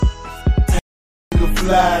nigga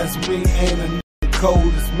fly as me, ain't a nigga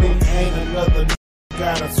cold as me, ain't another nigga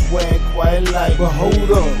got a swag quite like. But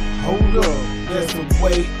hold up, that's the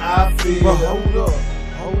way I feel. But hold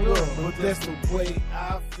up, but that's the way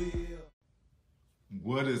I feel.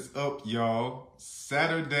 What is up, y'all?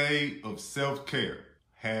 Saturday of self-care.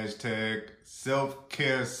 Hashtag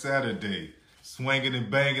self-care Saturday. Swinging and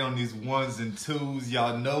banging on these ones and twos.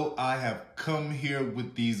 Y'all know I have come here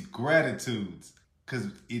with these gratitudes because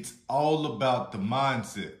it's all about the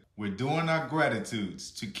mindset. We're doing our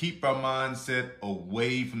gratitudes to keep our mindset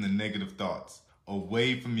away from the negative thoughts,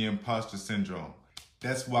 away from the imposter syndrome.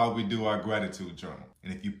 That's why we do our gratitude journal.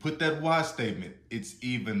 And if you put that why statement, it's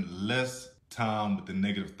even less time with the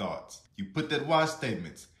negative thoughts. You put that why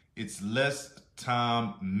statement, it's less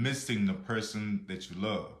time missing the person that you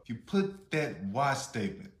love. If you put that why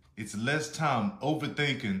statement, it's less time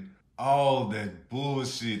overthinking all that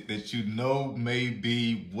bullshit that you know may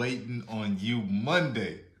be waiting on you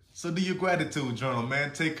Monday. So do your gratitude journal,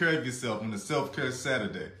 man. Take care of yourself on the Self-Care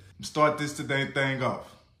Saturday. Start this today thing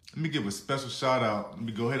off. Let me give a special shout out. Let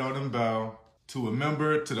me go ahead on and bow to a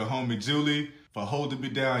member, to the homie Julie, for holding me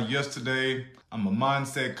down yesterday. I'm a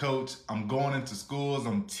mindset coach. I'm going into schools.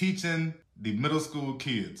 I'm teaching the middle school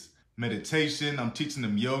kids meditation. I'm teaching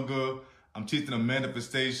them yoga. I'm teaching them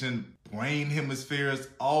manifestation, brain hemispheres,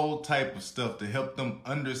 all type of stuff to help them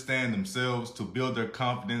understand themselves, to build their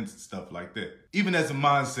confidence, stuff like that. Even as a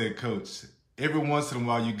mindset coach, every once in a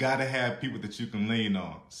while, you gotta have people that you can lean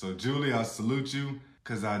on. So Julie, I salute you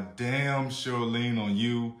because I damn sure lean on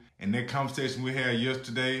you. And that conversation we had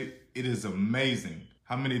yesterday, it is amazing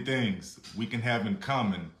how many things we can have in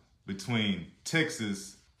common between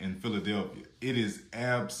Texas and Philadelphia. It is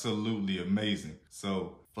absolutely amazing.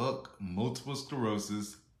 So fuck multiple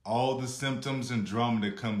sclerosis, all the symptoms and drama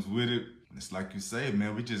that comes with it. It's like you say,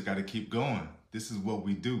 man, we just got to keep going. This is what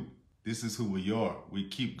we do. This is who we are. We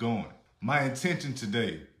keep going. My intention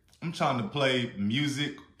today, I'm trying to play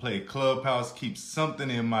music, play Clubhouse, keep something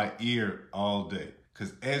in my ear all day.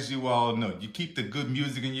 Because as you all know, you keep the good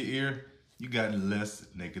music in your ear, you got less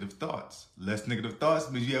negative thoughts. Less negative thoughts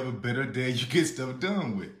means you have a better day, you get stuff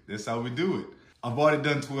done with. That's how we do it. I've already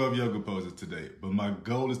done 12 yoga poses today, but my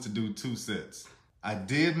goal is to do 2 sets. I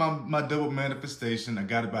did my double manifestation. I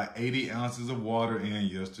got about 80 ounces of water in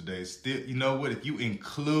yesterday. Still, you know what? If you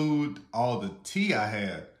include all the tea I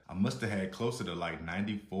had, I must have had closer to like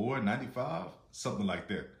 94, 95, something like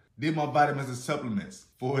that. Did my vitamins and supplements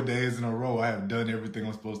 4 days in a row. I have done everything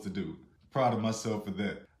I'm supposed to do. Proud of myself for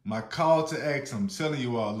that. My call to action, I'm telling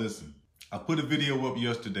you all, listen. I put a video up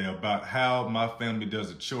yesterday about how my family does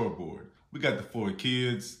a chore board. We got the 4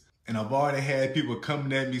 kids, and I've already had people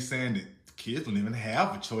coming at me saying that kids don't even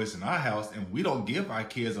have a choice in our house, and we don't give our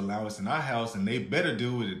kids allowance in our house, and they better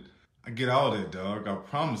do it. I get all that, dog. I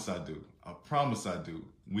promise I do. I promise I do.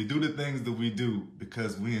 We do the things that we do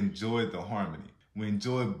because we enjoy the harmony. We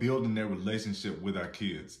enjoy building that relationship with our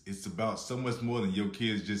kids. It's about so much more than your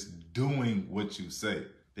kids just doing what you say.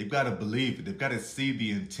 They've got to believe it. They've got to see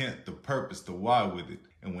the intent, the purpose, the why with it.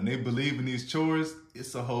 And when they believe in these chores,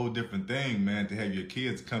 it's a whole different thing, man, to have your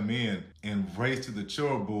kids come in and race to the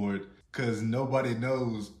chore board because nobody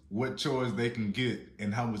knows what chores they can get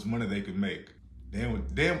and how much money they can make. Damn what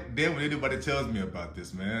anybody tells me about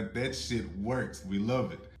this, man. That shit works. We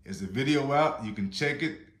love it. There's a video out. You can check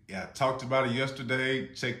it. Yeah, I talked about it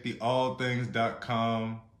yesterday. Check the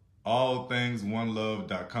allthings.com,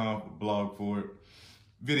 allthingsonelove.com blog for it.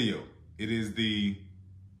 Video. It is the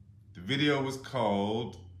video was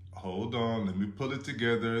called, hold on, let me pull it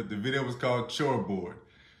together. The video was called Chore Board.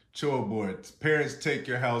 Chore Board. Parents Take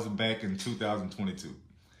Your House Back in 2022.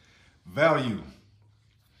 Value.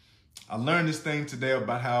 I learned this thing today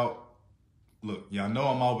about how, look, y'all know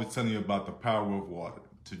I'm always telling you about the power of water.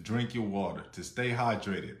 To drink your water, to stay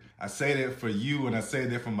hydrated. I say that for you and I say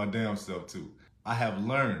that for my damn self too. I have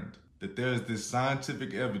learned that there's this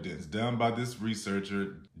scientific evidence done by this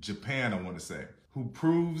researcher, Japan I want to say, who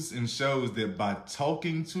proves and shows that by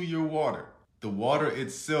talking to your water, the water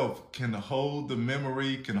itself can hold the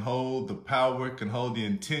memory, can hold the power, can hold the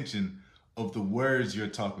intention of the words you're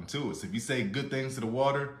talking to it. So if you say good things to the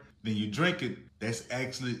water, then you drink it, that's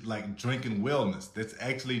actually like drinking wellness. That's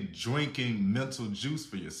actually drinking mental juice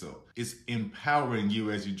for yourself. It's empowering you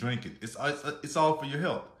as you drink it. It's all for your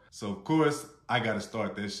health. So of course, I gotta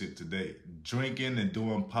start that shit today. Drinking and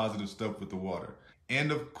doing positive stuff with the water.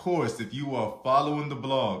 And of course, if you are following the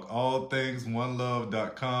blog,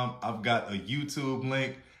 allthingsonelove.com, I've got a YouTube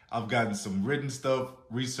link. I've gotten some written stuff,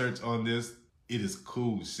 research on this. It is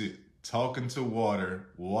cool shit. Talking to water.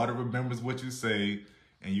 Water remembers what you say,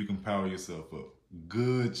 and you can power yourself up.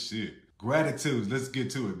 Good shit. Gratitudes, let's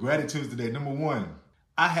get to it. Gratitudes today. Number one,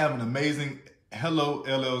 I have an amazing Hello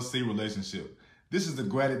LLC relationship. This is the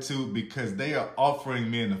gratitude because they are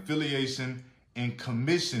offering me an affiliation and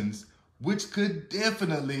commissions, which could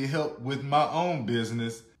definitely help with my own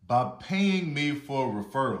business by paying me for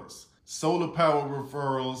referrals, solar power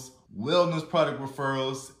referrals, wellness product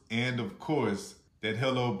referrals, and of course, that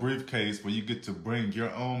Hello briefcase where you get to bring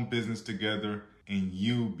your own business together and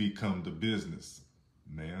you become the business,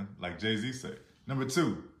 man, like Jay-Z said. Number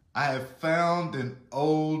two, I have found an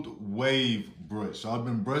old wave brush. So I've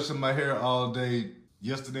been brushing my hair all day,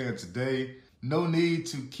 yesterday and today. No need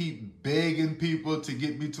to keep begging people to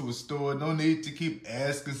get me to a store. No need to keep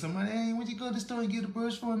asking somebody, hey, would you go to the store and get a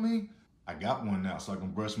brush for me? I got one now so I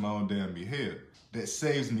can brush my own damn hair. That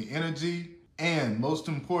saves me energy, and most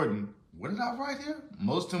important, what did I write here?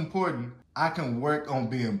 Most important, I can work on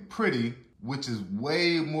being pretty, which is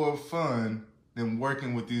way more fun than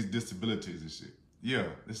working with these disabilities and shit. Yeah,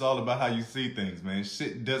 it's all about how you see things, man.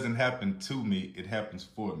 Shit doesn't happen to me, it happens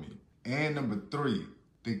for me. And number three,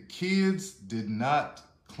 the kids did not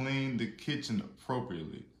clean the kitchen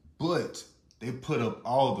appropriately, but they put up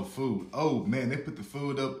all the food. Oh man, they put the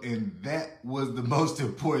food up, and that was the most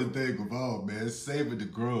important thing of all, man. Savor the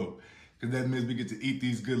grub, because that means we get to eat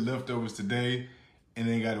these good leftovers today and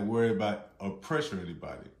ain't got to worry about or pressure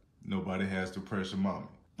anybody. Nobody has to pressure mommy.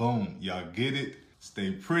 Boom, y'all get it.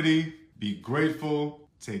 Stay pretty, be grateful,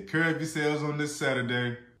 take care of yourselves on this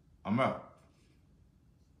Saturday. I'm out.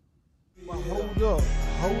 Hold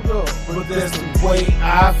up, but that's the way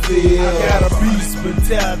I feel. I got a beast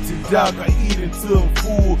mentality, dog. I eat until I'm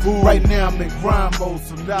full. Right now I'm in grind mode,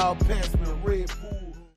 so now pass me the Red Bull.